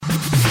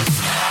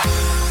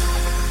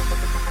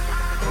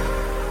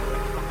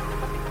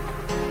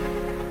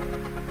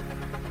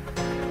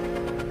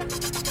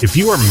If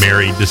you are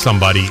married to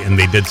somebody and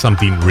they did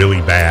something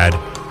really bad,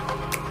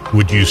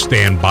 would you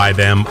stand by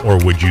them or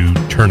would you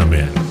turn them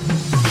in?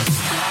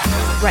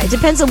 Right. It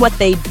depends on what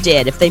they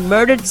did. If they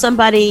murdered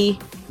somebody,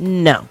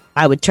 no,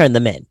 I would turn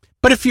them in.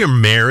 But if you're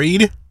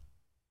married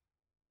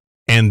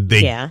and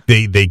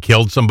they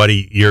killed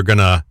somebody, you're going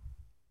to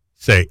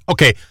say,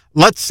 okay,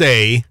 let's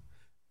say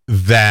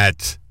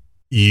that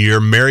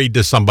you're married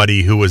to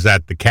somebody who was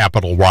at the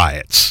Capitol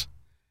riots.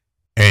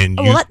 And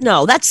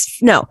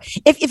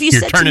If you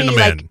said to me,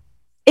 like,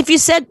 if you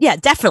said, yeah,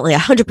 definitely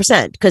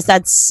 100%, because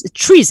that's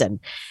treason.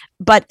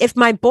 But if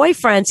my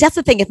boyfriend, that's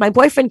the thing, if my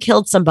boyfriend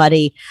killed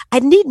somebody,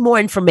 I'd need more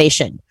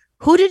information.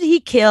 Who did he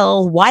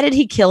kill? Why did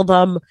he kill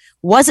them?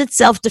 Was it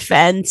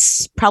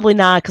self-defense? Probably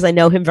not, because I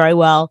know him very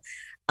well.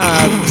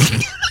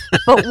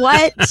 But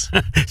what?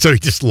 So he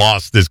just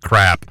lost his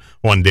crap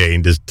one day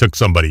and just took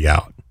somebody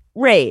out.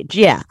 Rage,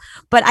 yeah.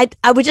 But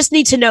I would just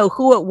need to know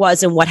who it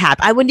was and what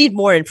happened. I would need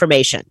more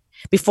information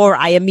before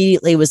I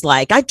immediately was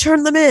like, I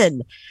turned them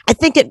in. I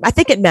think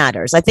it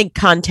matters. I think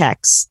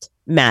context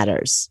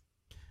matters.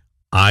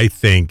 I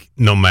think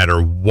no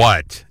matter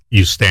what,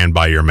 you stand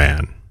by your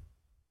man.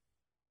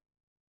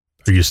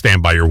 Or you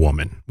stand by your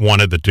woman.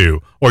 One of the two.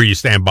 Or you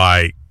stand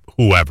by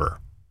whoever.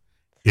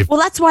 Well,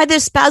 that's why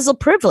there's spousal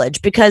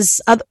privilege,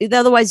 because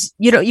otherwise,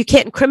 you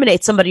can't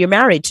incriminate somebody you're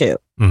married to.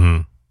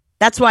 Mm-hmm.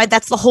 That's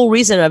the whole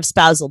reason of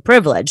spousal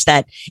privilege,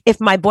 that if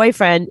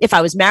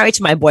I was married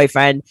to my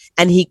boyfriend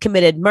and he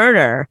committed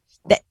murder,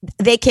 that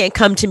they can't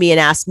come to me and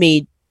ask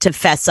me to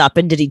fess up.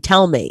 And did he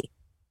tell me?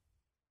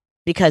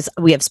 Because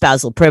we have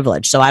spousal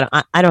privilege. So I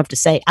don't have to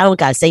say, I don't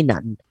got to say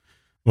nothing.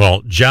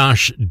 Well,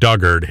 Josh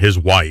Duggar, his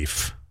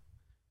wife,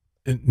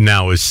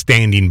 now is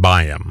standing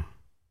by him.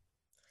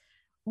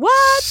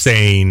 What?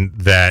 Saying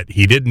that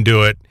he didn't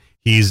do it.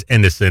 He's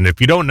innocent. If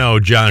you don't know,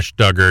 Josh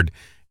Duggar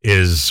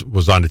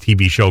was on a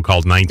TV show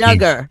called 19...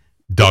 Duggar.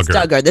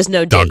 Duggar. There's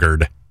no D.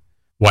 Duggar.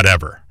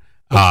 Whatever.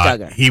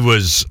 Duggar. He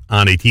was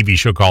on a TV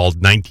show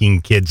called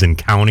 19 Kids and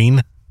Counting.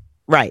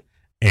 Right.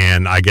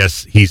 And I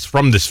guess he's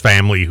from this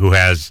family who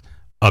has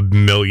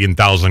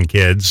 1,000,000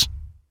 kids.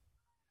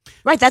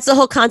 Right. That's the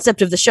whole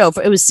concept of the show.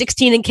 It was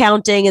 16 and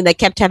counting, and they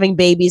kept having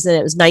babies, and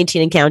it was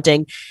 19 and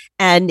counting.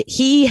 And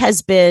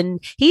he's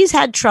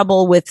had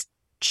trouble with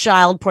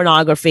child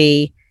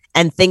pornography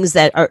and things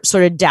that are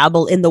sort of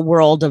dabble in the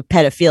world of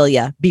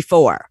pedophilia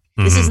before.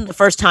 Mm-hmm. This isn't the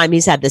first time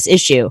he's had this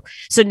issue.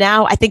 So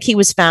now I think he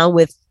was found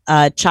with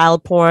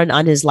child porn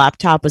on his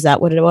laptop. Was that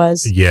what it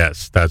was?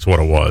 Yes, that's what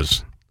it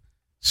was.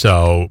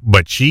 So,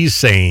 but she's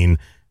saying,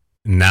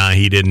 nah,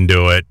 he didn't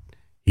do it.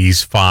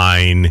 He's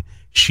fine.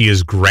 She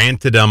has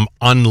granted him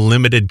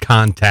unlimited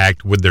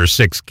contact with their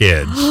 6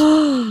 kids.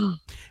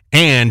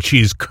 And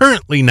she's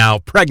currently now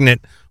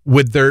pregnant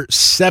with their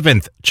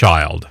 7th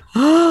child.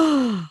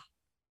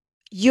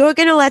 You're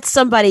going to let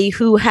somebody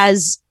who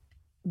has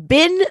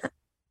been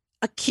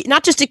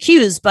not just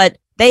accused, but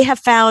they have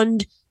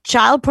found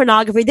child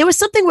pornography. There was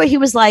something where he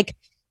was like,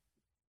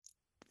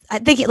 I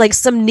think like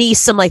some 13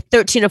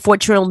 or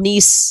 14-year-old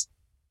niece,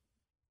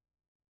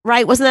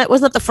 right? Wasn't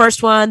that the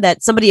first one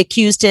that somebody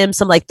accused him?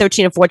 Some like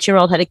 13 or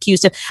 14-year-old had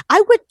accused him.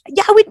 I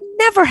would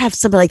never have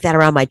something like that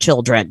around my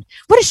children.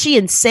 What is she,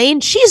 insane?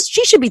 She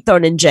should be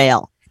thrown in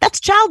jail. That's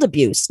child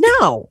abuse.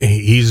 No.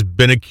 He's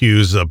been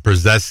accused of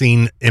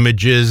possessing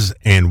images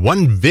and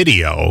one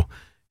video,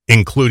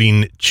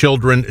 including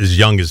children as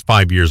young as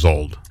 5 years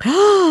old.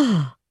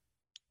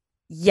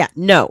 Yeah,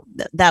 no,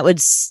 that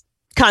would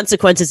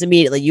consequences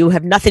immediately. You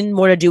have nothing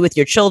more to do with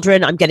your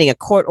children. I'm getting a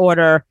court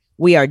order.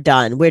 We are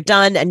done. We're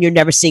done, and you're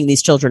never seeing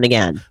these children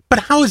again. But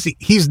how is he?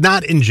 He's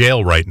not in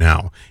jail right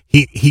now.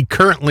 He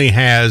currently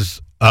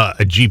has a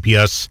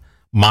GPS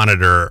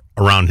monitor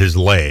around his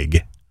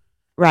leg.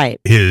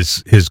 Right.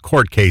 His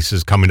court case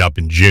is coming up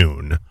in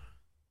June.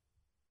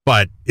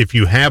 But if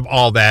you have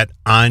all that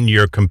on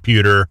your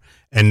computer,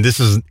 and this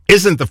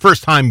isn't the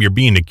first time you're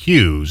being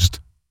accused,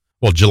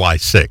 well, July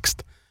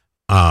 6th,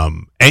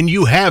 and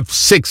you have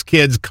 6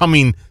 kids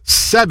coming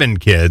 7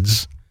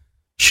 kids,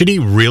 should he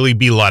really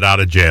be let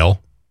out of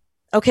jail?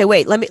 Okay,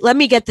 wait, let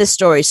me get this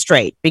story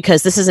straight,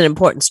 because this is an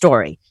important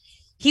story.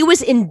 He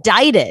was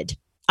indicted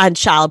on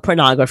child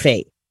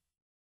pornography.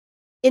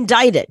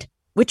 Indicted,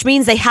 which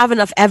means they have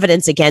enough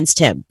evidence against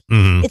him.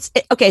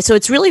 Mm-hmm. So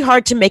it's really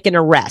hard to make an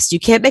arrest. You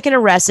can't make an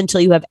arrest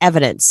until you have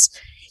evidence.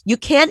 You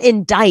can't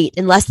indict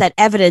unless that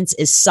evidence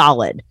is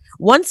solid.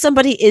 Once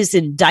somebody is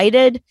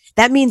indicted,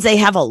 that means they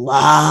have a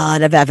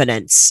lot of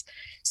evidence.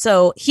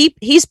 So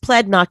he's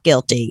pled not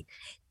guilty.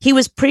 He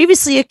was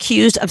previously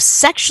accused of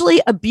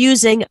sexually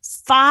abusing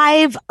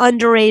 5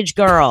 underage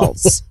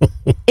girls,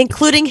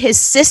 including his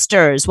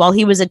sisters while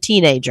he was a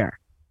teenager.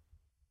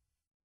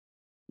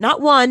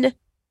 Not 1,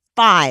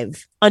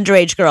 5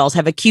 underage girls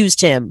have accused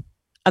him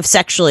of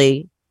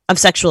sexual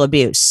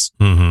abuse.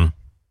 Mm-hmm.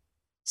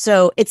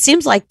 So it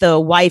seems like the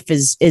wife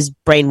is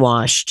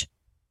brainwashed.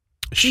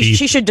 She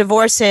should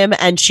divorce him,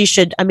 and she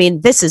should,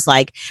 this is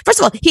like, first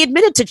of all, he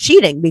admitted to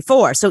cheating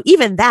before. So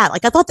even that,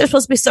 I thought they're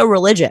supposed to be so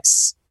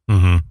religious.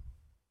 Mm-hmm.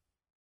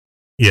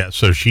 Yeah,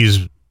 so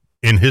she's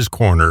in his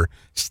corner,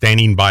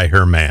 standing by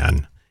her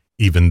man,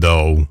 even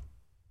though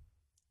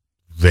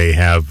they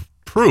have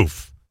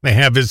proof. They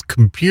have his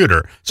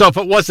computer. So if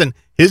it wasn't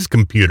his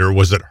computer,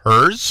 was it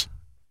hers?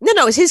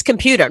 No, it was his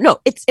computer. No,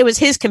 it was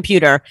his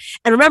computer.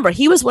 And remember,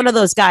 he was one of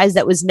those guys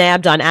that was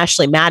nabbed on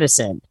Ashley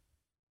Madison.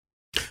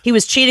 He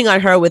was cheating on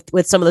her with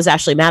some of those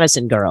Ashley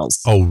Madison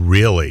girls. Oh,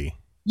 really?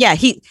 Yeah,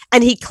 he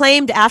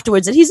claimed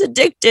afterwards that he's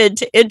addicted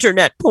to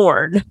internet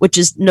porn, which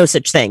is no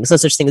such thing. There's no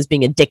such thing as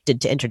being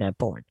addicted to internet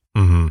porn.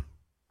 Mm-hmm.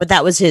 But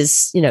that was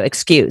his,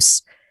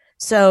 excuse.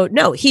 So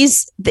no,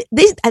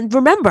 and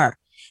remember,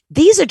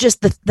 these are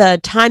just the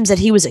times that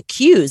he was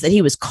accused, that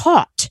he was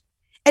caught.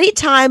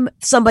 Anytime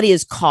somebody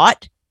is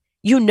caught,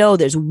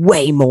 there's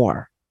way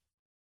more.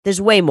 There's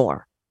way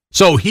more.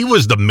 So he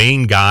was the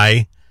main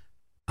guy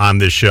on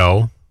this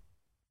show?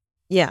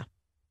 Yeah.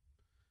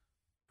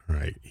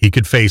 Right. He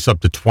could face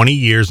up to 20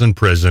 years in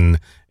prison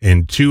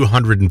and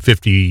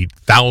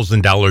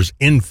 $250,000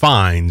 in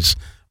fines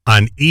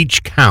on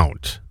each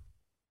count.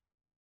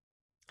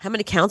 How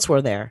many counts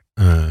were there?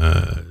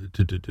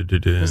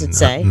 Does it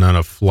say? None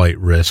of flight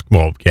risk.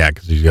 Well, yeah,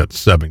 because he's got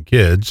 7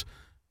 kids.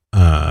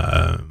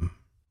 No,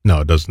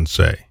 it doesn't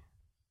say.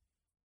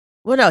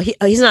 Well, no,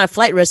 he's not a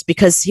flight risk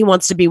because he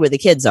wants to be where the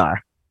kids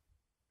are.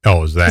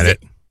 Oh, is that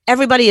it?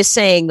 Everybody is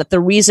saying that the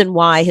reason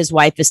why his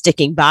wife is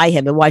sticking by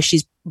him and why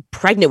she's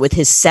pregnant with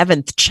his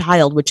 7th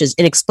child, which is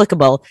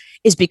inexplicable,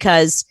 is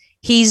because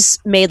he's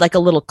made like a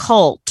little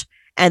cult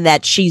and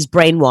that she's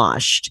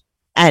brainwashed.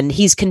 And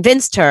he's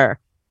convinced her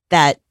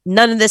that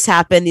none of this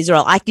happened. These are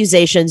all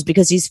accusations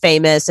because he's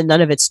famous and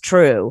none of it's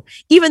true,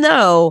 even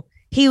though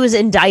he was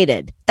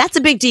indicted. That's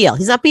a big deal.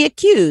 He's not being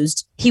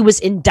accused. He was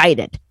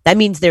indicted. That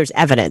means there's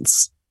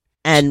evidence.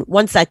 And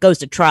once that goes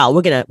to trial,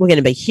 we're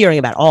gonna be hearing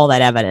about all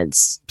that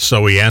evidence.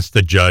 So he asked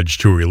the judge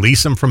to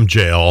release him from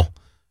jail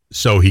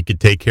so he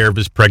could take care of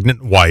his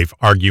pregnant wife,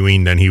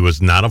 arguing that he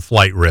was not a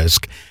flight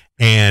risk.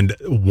 And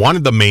one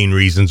of the main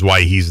reasons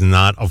why he's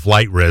not a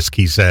flight risk,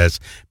 he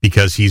says,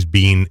 because he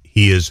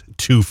is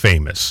too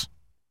famous.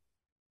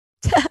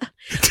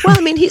 Well,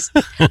 I mean, he's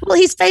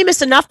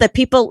famous enough that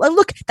people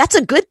look. That's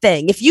a good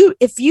thing.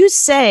 If you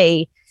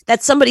say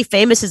that somebody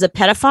famous is a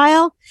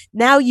pedophile,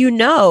 now you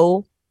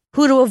know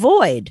who to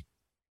avoid.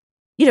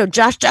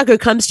 Josh Duggar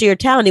comes to your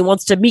town. He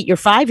wants to meet your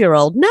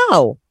 5-year-old.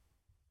 No.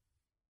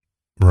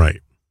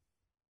 Right.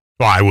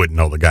 Well, I wouldn't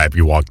know the guy if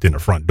you walked in the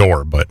front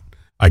door, but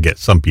I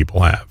guess some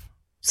people have.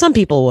 Some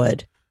people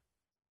would.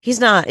 He's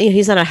not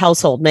a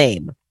household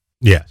name.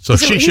 Yeah. So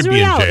she should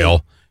be in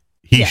jail.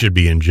 He should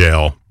be in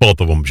jail.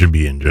 Both of them should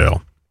be in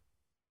jail.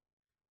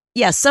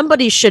 Yeah.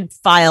 Somebody should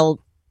file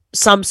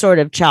some sort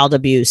of child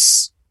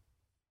abuse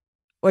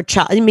or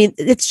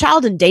it's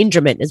child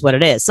endangerment is what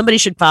it is.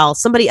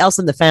 Somebody else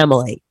in the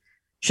family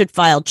should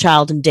file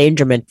child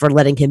endangerment for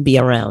letting him be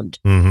around.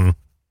 Mm-hmm.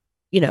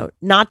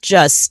 Not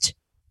just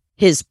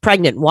his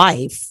pregnant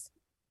wife,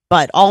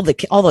 but all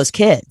those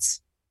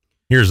kids.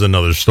 Here's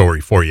another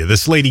story for you.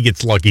 This lady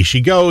gets lucky.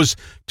 She goes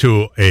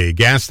to a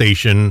gas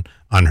station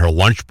on her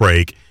lunch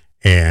break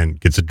and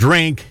gets a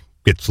drink,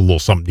 gets a little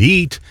something to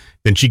eat.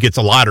 Then she gets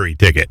a lottery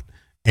ticket,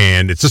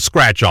 and it's a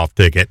scratch-off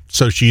ticket.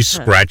 So she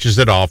scratches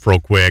it off real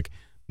quick.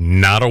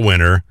 Not a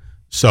winner.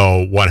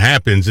 So what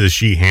happens is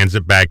she hands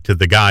it back to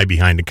the guy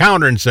behind the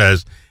counter and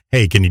says,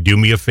 hey, can you do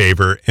me a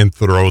favor and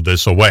throw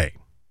this away?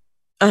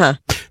 Uh-huh.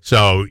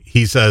 So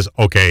he says,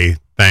 okay,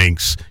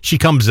 thanks. She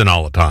comes in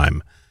all the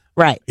time.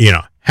 Right.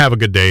 Have a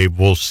good day.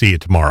 We'll see you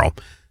tomorrow.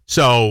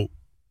 So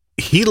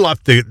he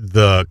left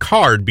the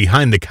card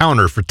behind the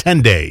counter for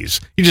 10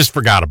 days. He just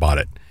forgot about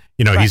it.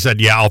 Right. He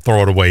said, yeah, I'll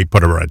throw it away,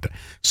 put it right there.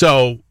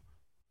 So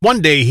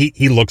one day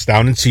he looks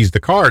down and sees the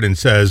card and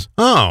says,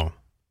 oh,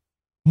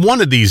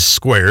 one of these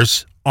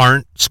squares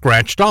aren't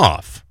scratched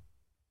off.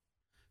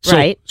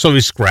 Right. So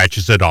he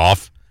scratches it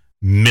off.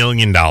 $1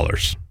 million.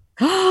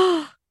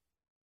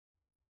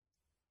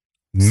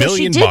 So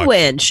she did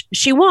win.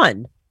 She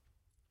won.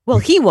 Well,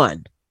 he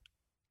won.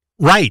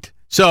 Right.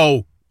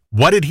 So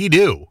what did he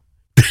do?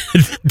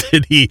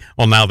 Did he?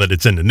 Well, now that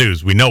it's in the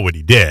news, we know what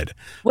he did.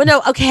 Well,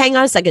 no. Okay, hang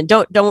on a second.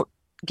 Don't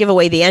give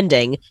away the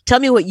ending.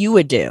 Tell me what you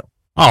would do.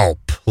 Oh,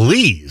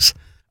 please.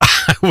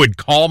 I would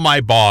call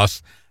my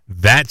boss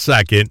that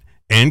second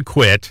and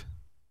quit.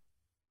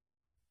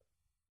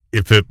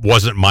 If it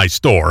wasn't my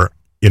store,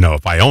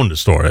 if I owned a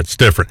store, that's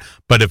different.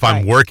 But if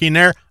I'm working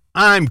there,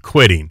 I'm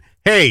quitting.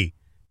 Hey,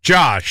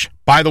 Josh,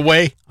 by the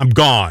way, I'm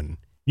gone.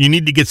 You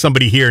need to get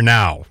somebody here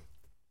now.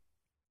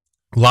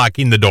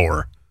 Locking the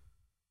door.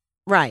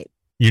 Right.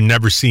 You've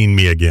never seen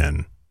me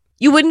again.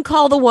 You wouldn't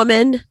call the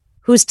woman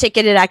whose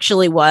ticket it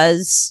actually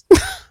was?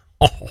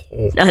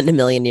 Not in a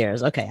million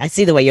years. Okay, I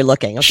see the way you're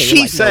looking. Okay,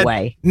 she said, no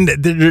way.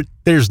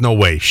 There's no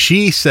way.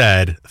 She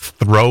said,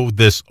 throw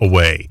this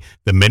away.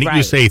 The minute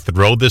you say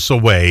throw this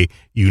away,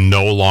 you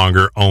no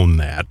longer own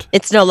that.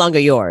 It's no longer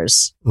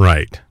yours.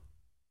 Right.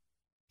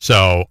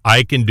 So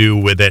I can do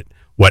with it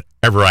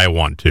whatever I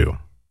want to.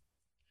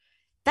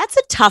 That's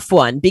a tough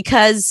one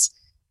because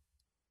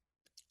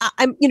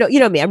I'm, you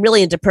know me, I'm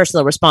really into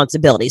personal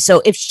responsibility.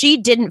 So if she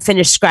didn't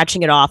finish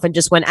scratching it off and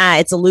just went,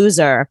 it's a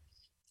loser,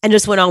 and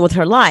just went on with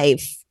her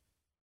life,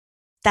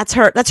 that's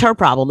her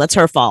problem. That's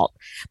her fault.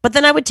 But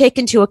then I would take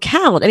into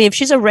account, I mean, if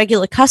she's a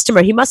regular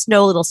customer, he must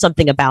know a little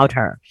something about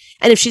her.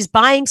 And if she's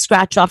buying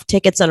scratch off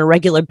tickets on a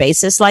regular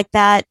basis like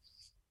that,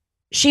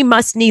 she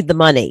must need the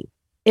money.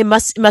 It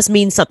must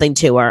mean something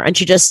to her. And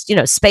she just,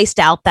 spaced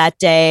out that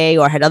day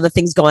or had other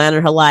things going on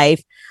in her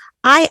life.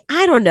 I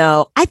don't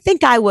know. I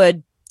think I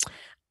would.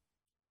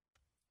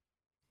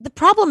 The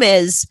problem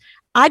is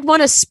I'd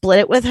want to split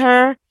it with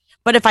her.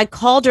 But if I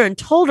called her and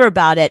told her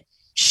about it,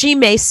 she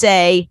may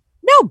say,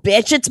 no,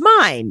 bitch, it's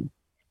mine.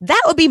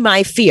 That would be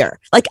my fear.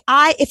 Like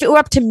if it were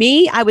up to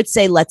me, I would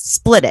say, let's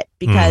split it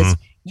because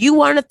you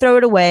want to throw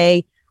it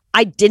away.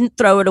 I didn't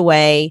throw it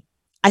away.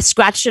 I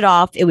scratched it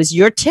off. It was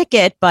your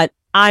ticket, but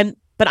I'm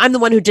the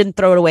one who didn't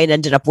throw it away and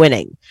ended up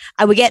winning.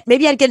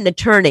 Maybe I'd get an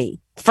attorney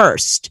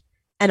first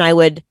and I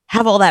would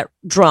have all that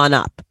drawn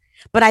up.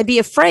 But I'd be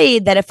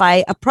afraid that if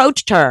I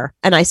approached her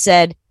and I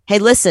said, hey,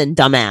 listen,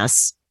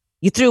 dumbass,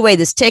 you threw away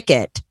this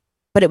ticket,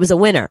 but it was a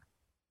winner.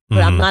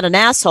 But I'm not an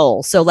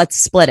asshole, so let's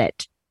split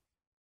it.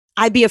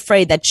 I'd be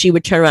afraid that she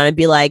would turn around and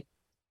be like,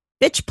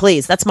 bitch,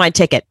 please, that's my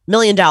ticket. $1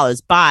 million,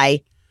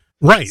 bye.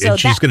 Right, so and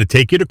she's going to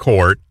take you to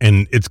court,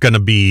 and it's going to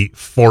be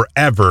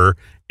forever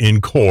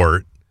in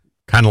court,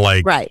 kind of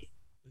like, right.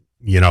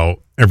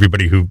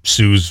 Everybody who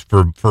sues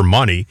for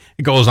money.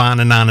 It goes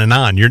on and on and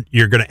on.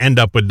 You're going to end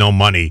up with no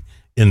money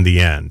in the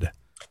end.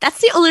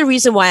 That's the only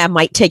reason why I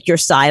might take your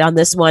side on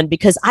this one,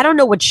 because I don't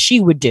know what she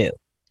would do.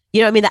 You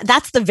know what I mean?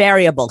 That's the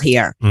variable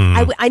here.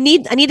 I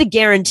need a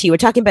guarantee. We're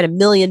talking about $1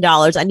 million.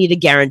 I need a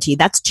guarantee.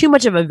 That's too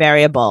much of a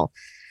variable.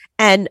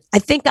 And I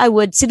think I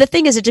would see, the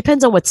thing is, it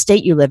depends on what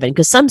state you live in,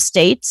 because some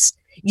states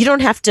you don't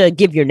have to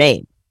give your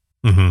name.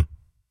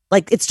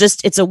 Like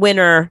it's a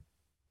winner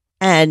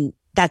and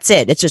that's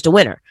it. It's just a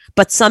winner.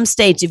 But some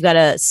states you've got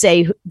to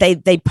say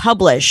they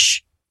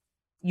publish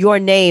your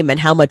name and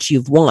how much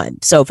you've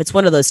won. So if it's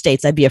one of those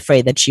states, I'd be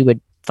afraid that she would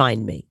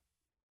find me.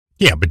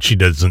 Yeah, but she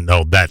doesn't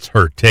know that's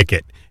her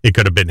ticket. It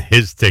could have been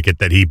his ticket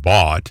that he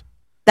bought.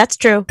 That's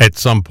true. At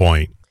some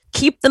point.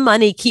 Keep the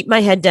money, keep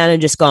my head down,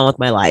 and just go on with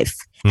my life.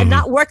 And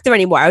not work there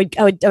anymore. I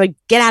would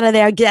get out of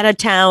there, get out of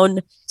town,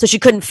 so she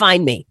couldn't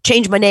find me.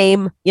 Change my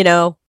name,